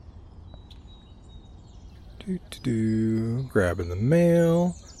Grabbing the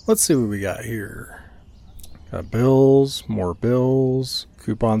mail. Let's see what we got here. Got bills, more bills,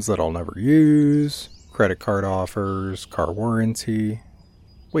 coupons that I'll never use, credit card offers, car warranty.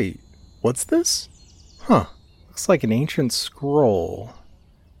 Wait, what's this? Huh, looks like an ancient scroll.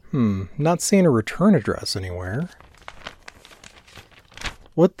 Not seeing a return address anywhere.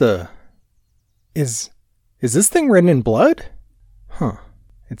 What the? Is this thing written in blood? Huh.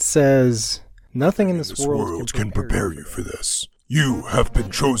 It says, nothing in this world can prepare you for this. You have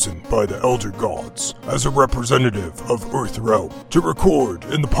been chosen by the Elder Gods as a representative of Earthrealm to record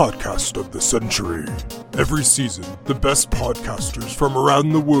in the podcast of the century. Every season, the best podcasters from around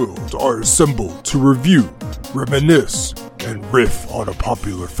the world are assembled to review, reminisce, and riff on a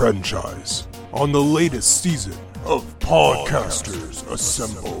popular franchise. On the latest season of Podcasters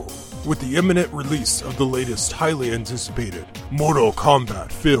Assemble. With the imminent release of the latest highly anticipated Mortal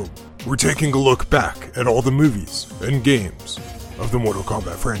Kombat film, we're taking a look back at all the movies and games of the Mortal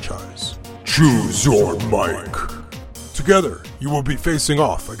Kombat franchise. Choose your mic. Together, you will be facing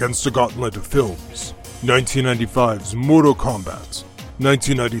off against a gauntlet of films. 1995's Mortal Kombat,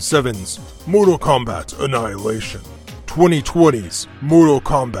 1997's Mortal Kombat Annihilation, 2020's Mortal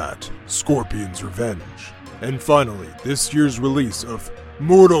Kombat Scorpion's Revenge, and finally, this year's release of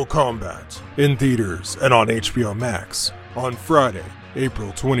Mortal Kombat in theaters and on HBO Max on Friday,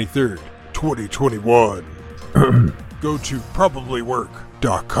 April 23rd, 2021. Go to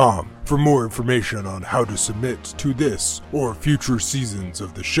probablywork.com for more information on how to submit to this or future seasons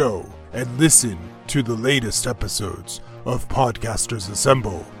of the show and listen to the latest episodes of Podcasters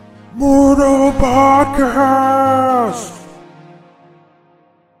Assemble. Mortal Podcast!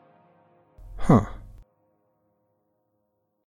 Huh.